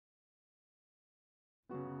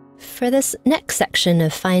For this next section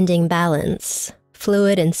of finding balance,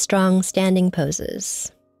 fluid and strong standing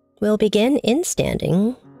poses, we'll begin in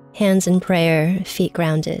standing, hands in prayer, feet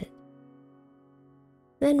grounded.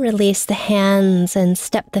 Then release the hands and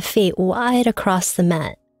step the feet wide across the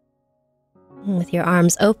mat. With your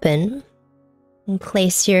arms open, and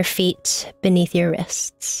place your feet beneath your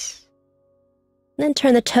wrists. Then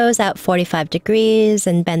turn the toes out 45 degrees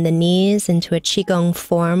and bend the knees into a Qigong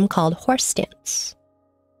form called horse stance.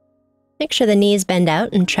 Make sure the knees bend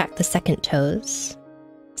out and track the second toes.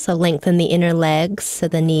 So lengthen the inner legs so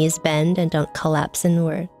the knees bend and don't collapse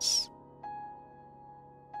inwards.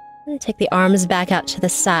 And take the arms back out to the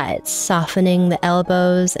sides, softening the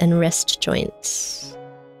elbows and wrist joints.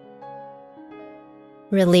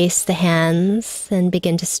 Release the hands and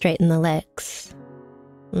begin to straighten the legs.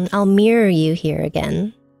 And I'll mirror you here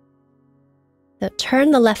again. So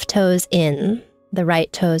turn the left toes in, the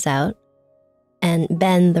right toes out, and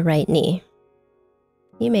bend the right knee.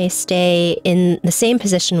 You may stay in the same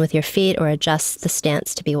position with your feet or adjust the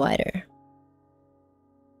stance to be wider.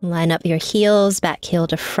 Line up your heels, back heel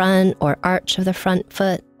to front or arch of the front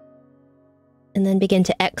foot. And then begin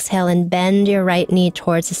to exhale and bend your right knee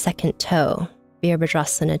towards the second toe,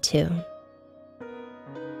 Virabhadrasana 2.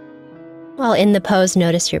 While in the pose,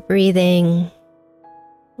 notice your breathing,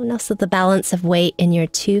 and also the balance of weight in your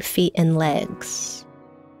 2 feet and legs.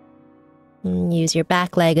 And use your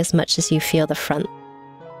back leg as much as you feel the front.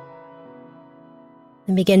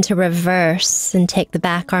 And begin to reverse and take the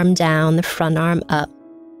back arm down, the front arm up.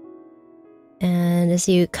 And as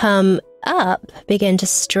you come up, begin to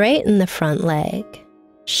straighten the front leg,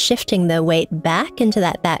 shifting the weight back into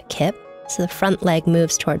that back hip so the front leg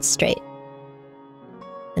moves towards straight.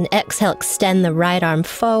 And exhale, extend the right arm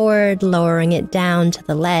forward, lowering it down to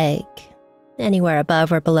the leg. Anywhere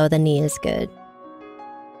above or below the knee is good.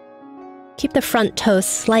 Keep the front toes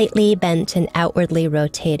slightly bent and outwardly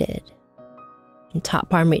rotated. And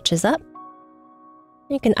top arm reaches up.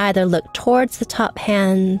 You can either look towards the top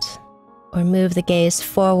hand or move the gaze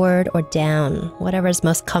forward or down. Whatever is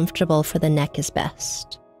most comfortable for the neck is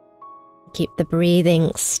best. Keep the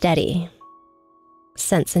breathing steady.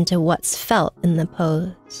 Sense into what's felt in the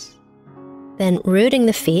pose. Then rooting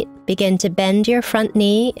the feet, begin to bend your front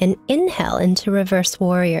knee and inhale into reverse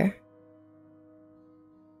warrior.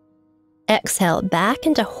 Exhale back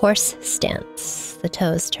into horse stance. The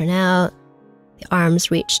toes turn out, the arms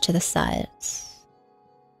reach to the sides.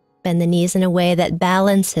 Bend the knees in a way that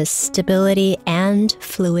balances stability and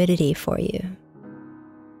fluidity for you.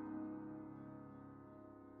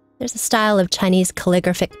 There's a style of Chinese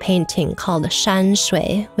calligraphic painting called shan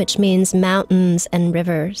shui, which means mountains and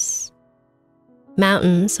rivers.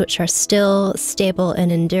 Mountains, which are still, stable,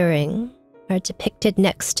 and enduring, are depicted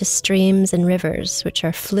next to streams and rivers, which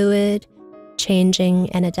are fluid,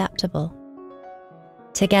 changing, and adaptable.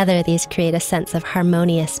 Together, these create a sense of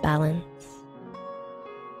harmonious balance.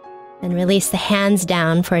 And release the hands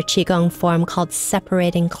down for a Qigong form called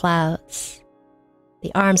separating clouds.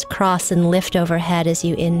 The arms cross and lift overhead as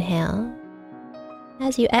you inhale.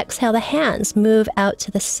 As you exhale, the hands move out to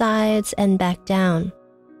the sides and back down,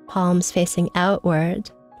 palms facing outward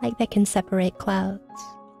like they can separate clouds.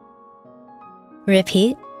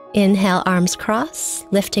 Repeat. Inhale, arms cross,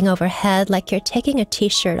 lifting overhead like you're taking a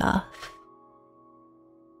t-shirt off.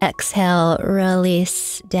 Exhale,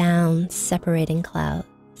 release down, separating clouds.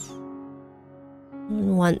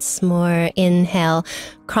 And once more, inhale,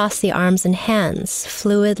 cross the arms and hands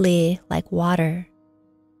fluidly like water.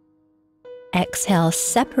 Exhale,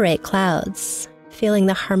 separate clouds, feeling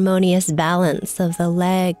the harmonious balance of the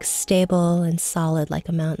legs stable and solid like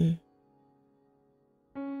a mountain.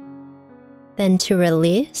 Then to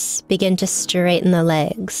release, begin to straighten the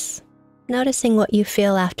legs, noticing what you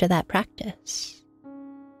feel after that practice.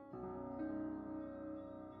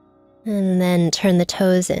 And then turn the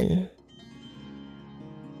toes in.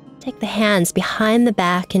 Take the hands behind the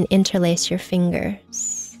back and interlace your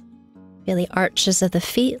fingers. Feel the arches of the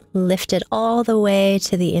feet lifted all the way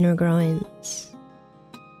to the inner groins.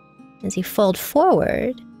 As you fold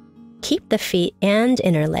forward, keep the feet and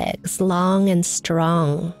inner legs long and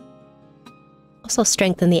strong. Also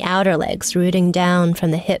strengthen the outer legs, rooting down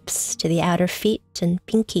from the hips to the outer feet and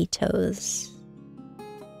pinky toes.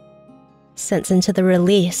 Sense into the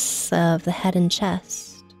release of the head and chest.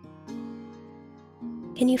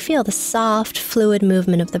 Can you feel the soft, fluid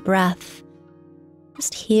movement of the breath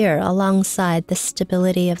just here alongside the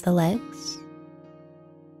stability of the legs?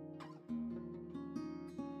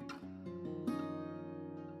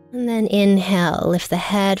 And then inhale, lift the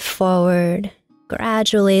head forward,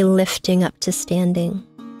 gradually lifting up to standing.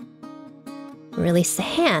 Release the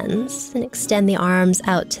hands and extend the arms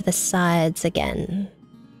out to the sides again.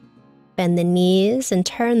 Bend the knees and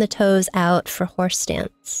turn the toes out for horse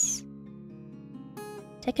stance.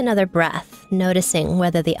 Take another breath, noticing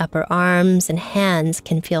whether the upper arms and hands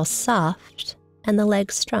can feel soft and the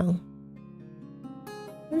legs strong.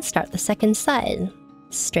 And start the second side.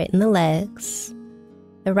 Straighten the legs.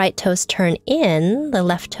 The right toes turn in, the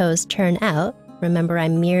left toes turn out. Remember,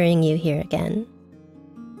 I'm mirroring you here again.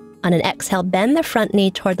 On an exhale, bend the front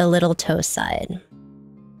knee toward the little toe side.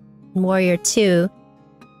 Warrior Two,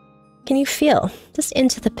 can you feel just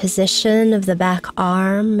into the position of the back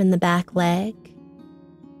arm and the back leg?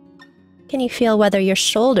 Can you feel whether your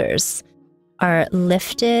shoulders are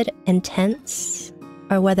lifted and tense,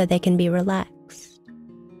 or whether they can be relaxed?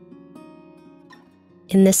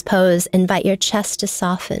 In this pose, invite your chest to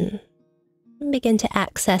soften and begin to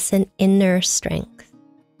access an inner strength.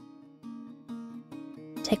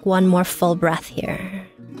 Take one more full breath here.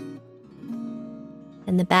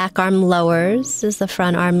 And the back arm lowers as the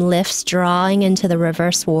front arm lifts, drawing into the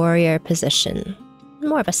reverse warrior position.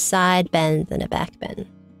 More of a side bend than a back bend.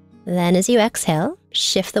 Then as you exhale,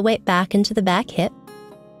 shift the weight back into the back hip.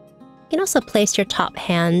 You can also place your top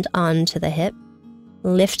hand onto the hip,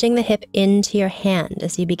 lifting the hip into your hand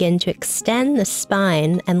as you begin to extend the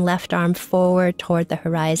spine and left arm forward toward the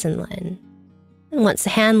horizon line. And once the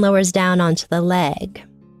hand lowers down onto the leg,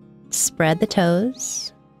 spread the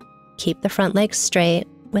toes, keep the front leg straight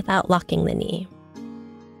without locking the knee.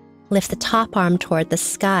 Lift the top arm toward the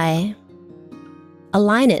sky.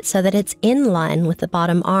 Align it so that it's in line with the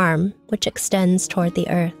bottom arm, which extends toward the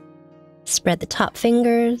earth. Spread the top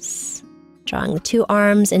fingers, drawing the two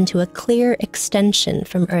arms into a clear extension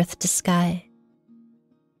from earth to sky.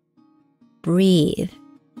 Breathe.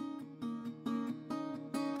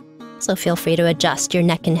 So feel free to adjust your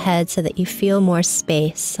neck and head so that you feel more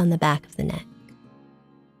space on the back of the neck.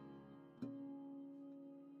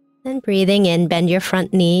 Then breathing in, bend your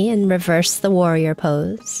front knee and reverse the warrior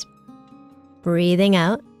pose. Breathing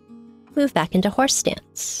out, move back into horse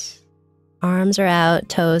stance. Arms are out,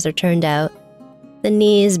 toes are turned out, the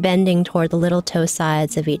knees bending toward the little toe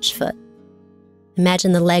sides of each foot.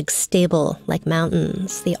 Imagine the legs stable like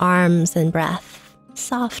mountains, the arms and breath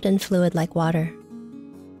soft and fluid like water.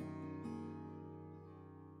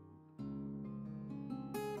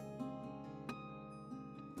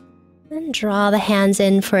 Then draw the hands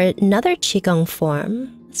in for another Qigong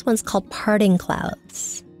form. This one's called parting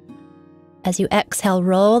clouds. As you exhale,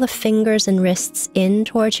 roll the fingers and wrists in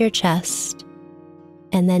towards your chest,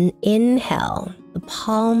 and then inhale, the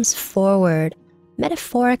palms forward,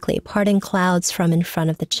 metaphorically parting clouds from in front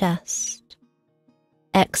of the chest.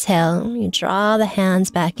 Exhale, you draw the hands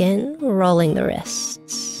back in, rolling the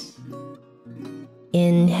wrists.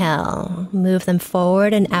 Inhale, move them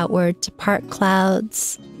forward and outward to part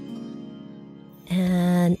clouds.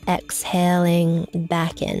 And exhaling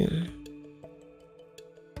back in.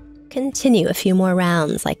 Continue a few more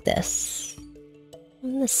rounds like this.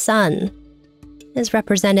 And the sun is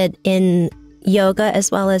represented in yoga as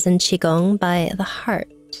well as in Qigong by the heart.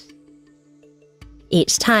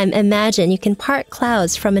 Each time, imagine you can part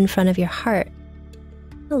clouds from in front of your heart,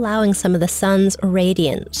 allowing some of the sun's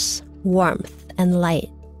radiance, warmth, and light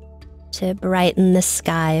to brighten the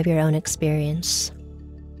sky of your own experience.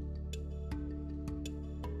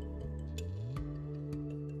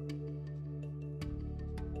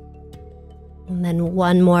 And then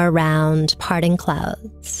one more round, parting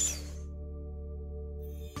clouds.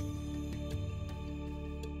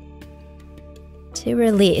 To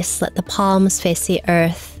release, let the palms face the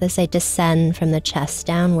earth as they descend from the chest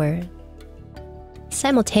downward.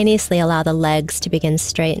 Simultaneously allow the legs to begin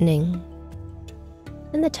straightening.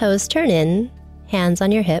 And the toes turn in, hands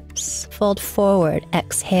on your hips, fold forward,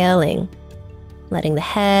 exhaling, letting the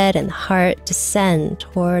head and the heart descend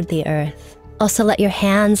toward the earth. Also let your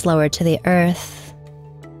hands lower to the earth,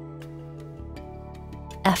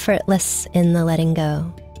 effortless in the letting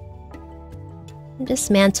go.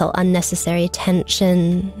 Dismantle unnecessary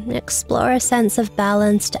tension, explore a sense of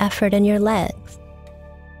balanced effort in your legs,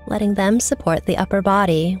 letting them support the upper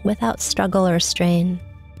body without struggle or strain.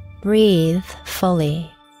 Breathe fully,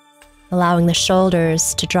 allowing the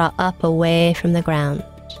shoulders to draw up away from the ground.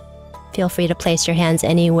 Feel free to place your hands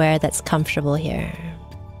anywhere that's comfortable here.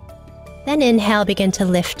 Then inhale, begin to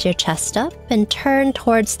lift your chest up and turn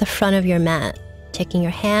towards the front of your mat, taking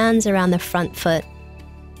your hands around the front foot.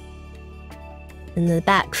 And the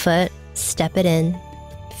back foot, step it in,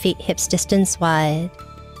 feet hips distance wide,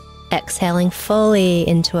 exhaling fully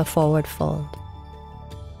into a forward fold.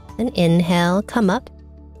 Then inhale, come up,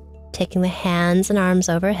 taking the hands and arms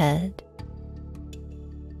overhead.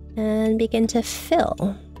 and begin to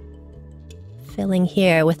fill. Filling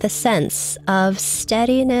here with a sense of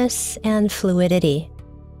steadiness and fluidity.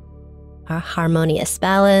 Our harmonious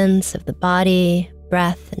balance of the body,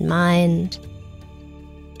 breath, and mind.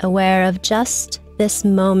 Aware of just this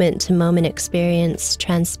moment-to-moment experience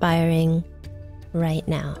transpiring right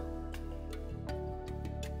now.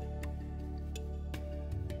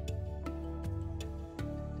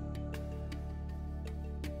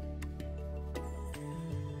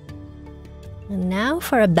 And now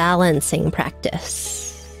for a balancing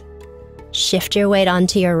practice. Shift your weight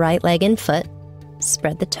onto your right leg and foot,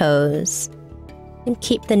 spread the toes, and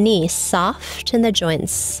keep the knee soft and the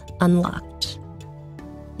joints unlocked.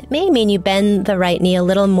 It may mean you bend the right knee a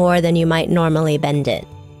little more than you might normally bend it.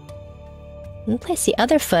 And place the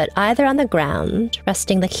other foot either on the ground,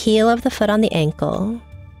 resting the heel of the foot on the ankle,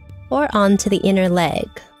 or onto the inner leg,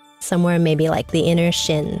 somewhere maybe like the inner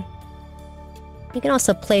shin. You can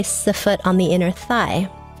also place the foot on the inner thigh.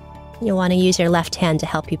 You'll want to use your left hand to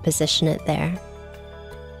help you position it there.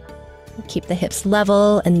 Keep the hips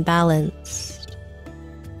level and balanced.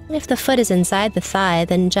 If the foot is inside the thigh,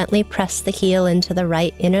 then gently press the heel into the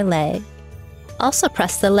right inner leg. Also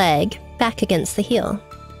press the leg back against the heel.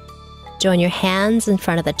 Join your hands in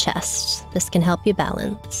front of the chest. This can help you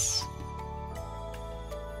balance.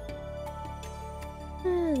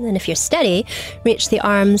 And then if you're steady, reach the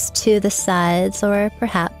arms to the sides or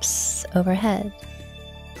perhaps overhead.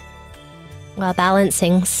 While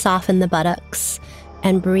balancing, soften the buttocks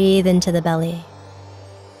and breathe into the belly.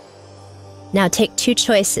 Now take two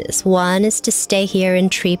choices. One is to stay here in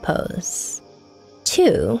tree pose.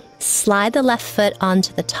 2, slide the left foot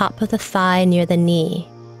onto the top of the thigh near the knee.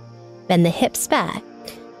 Bend the hips back.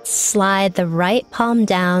 Slide the right palm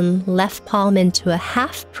down, left palm into a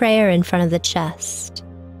half prayer in front of the chest.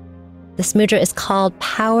 This mudra is called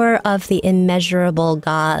Power of the Immeasurable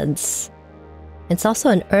Gods. It's also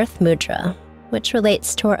an earth mudra, which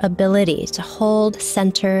relates to our ability to hold,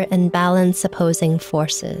 center, and balance opposing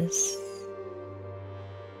forces.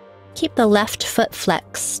 Keep the left foot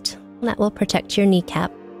flexed. That will protect your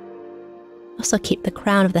kneecap. Also keep the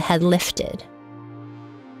crown of the head lifted.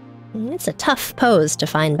 It's a tough pose to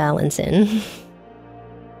find balance in.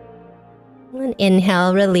 And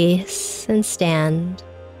inhale, release, and stand.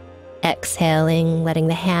 Exhaling, letting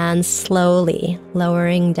the hands slowly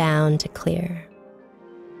lowering down to clear.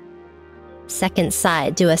 Second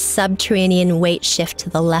side, do a subterranean weight shift to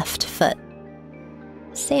the left foot.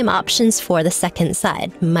 Same options for the second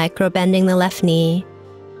side, micro-bending the left knee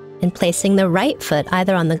and placing the right foot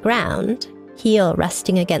either on the ground, heel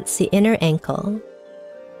resting against the inner ankle,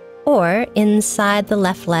 or inside the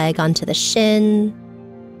left leg onto the shin,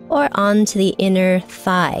 or onto the inner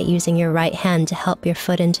thigh, using your right hand to help your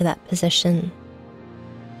foot into that position.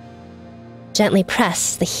 Gently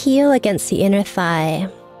press the heel against the inner thigh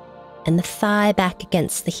and the thigh back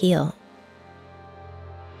against the heel.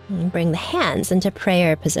 And bring the hands into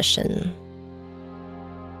prayer position.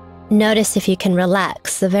 Notice if you can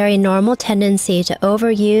relax the very normal tendency to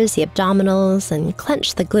overuse the abdominals and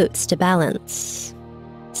clench the glutes to balance.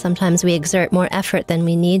 Sometimes we exert more effort than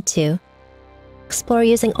we need to. Explore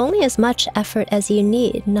using only as much effort as you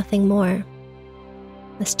need, nothing more.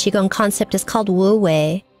 This Qigong concept is called Wu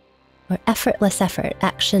Wei, or effortless effort,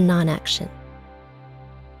 action, non-action.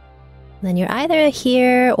 Then you're either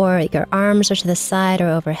here or your arms are to the side or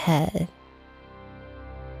overhead.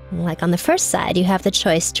 Like on the first side, you have the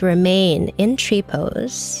choice to remain in tree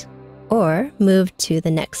pose or move to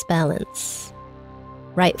the next balance.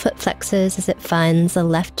 Right foot flexes as it finds the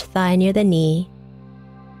left thigh near the knee.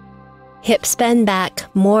 Hips bend back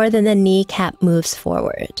more than the kneecap moves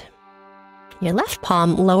forward. Your left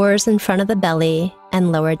palm lowers in front of the belly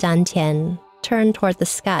and lower dantian, turn toward the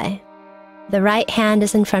sky. The right hand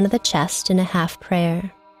is in front of the chest in a half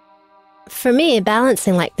prayer. For me,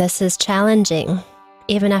 balancing like this is challenging.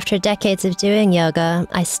 Even after decades of doing yoga,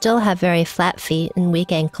 I still have very flat feet and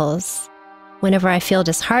weak ankles. Whenever I feel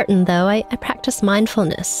disheartened, though, I practice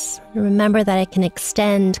mindfulness. Remember that I can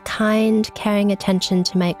extend kind, caring attention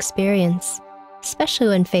to my experience, especially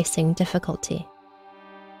when facing difficulty.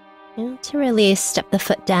 To release, step the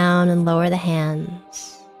foot down and lower the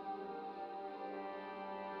hands.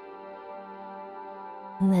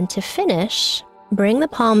 And then to finish, bring the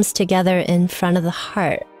palms together in front of the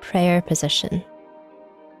heart, prayer position.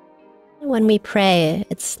 When we pray,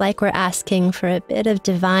 it's like we're asking for a bit of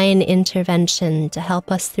divine intervention to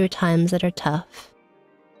help us through times that are tough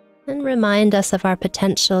and remind us of our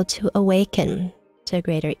potential to awaken to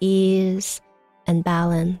greater ease and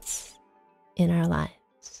balance in our lives.